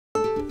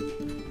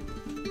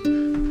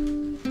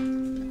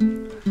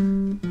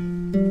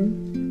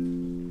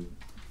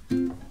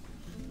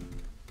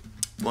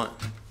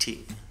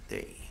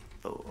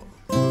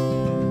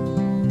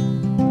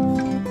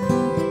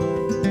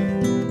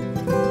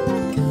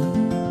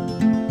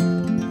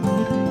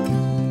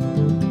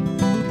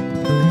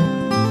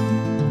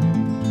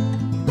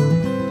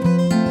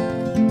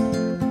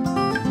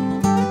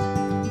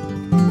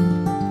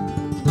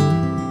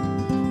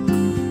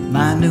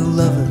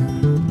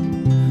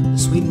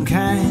certain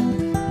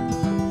kind,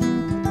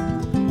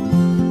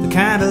 the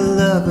kind of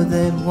lover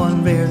that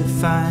one rarely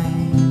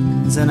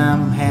finds. And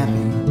I'm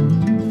happy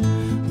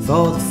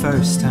for the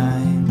first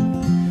time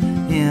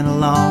in a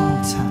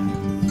long time.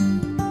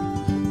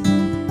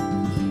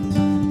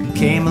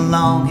 Came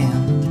along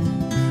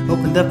and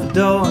opened up the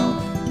door.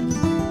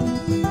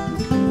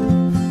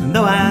 And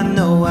though I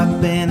know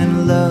I've been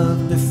in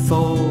love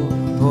before,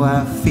 oh,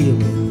 I feel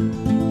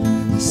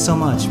it so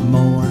much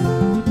more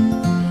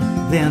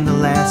than the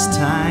last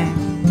time.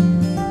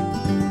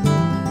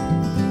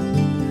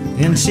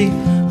 And she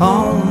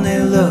only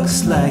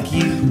looks like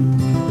you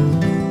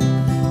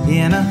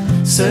in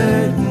a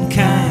certain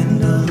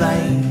kind of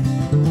light,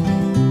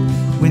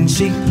 when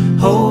she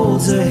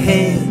holds her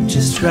head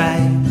just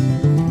right.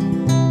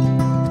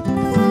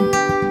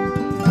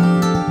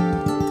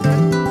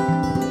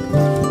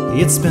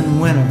 It's been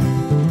winter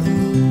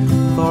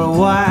for a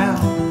while.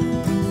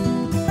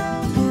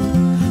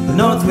 The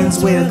north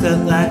wind's wailed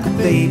up like a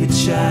baby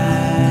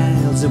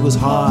child's. It was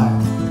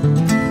hard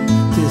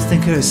to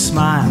think her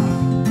smile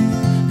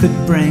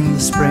could bring the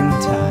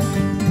springtime,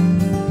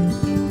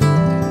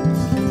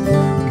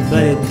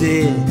 but it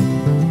did,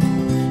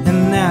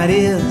 and now it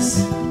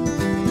is.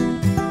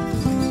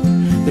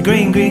 The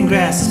green, green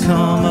grass has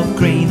come up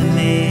green, and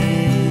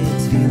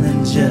it's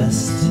feeling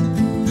just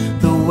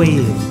the way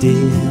it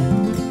did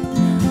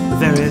the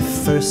very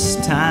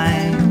first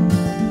time.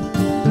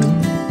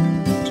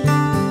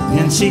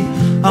 And she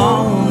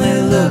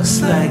only looks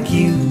like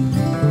you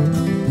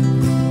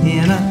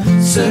in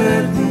a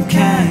certain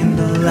kind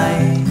of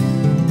light,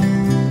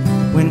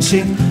 when she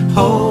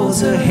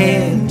holds her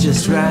head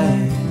just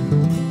right.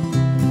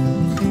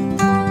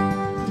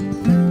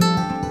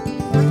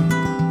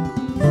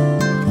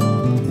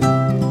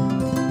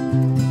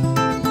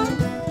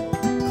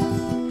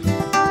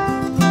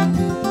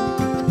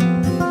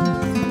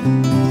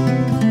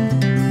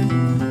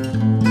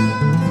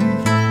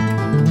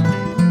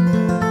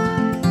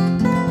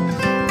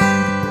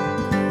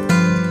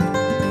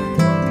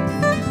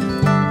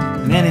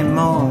 Any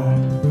more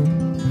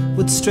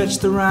would stretch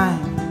the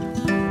rhyme,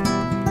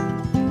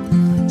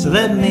 so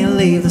let me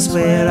leave this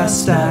where I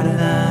started.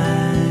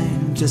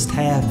 I'm just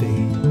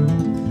happy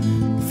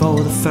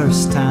for the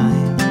first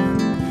time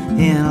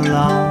in a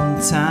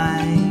long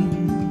time,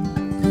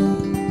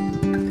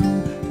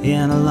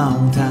 in a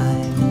long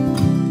time.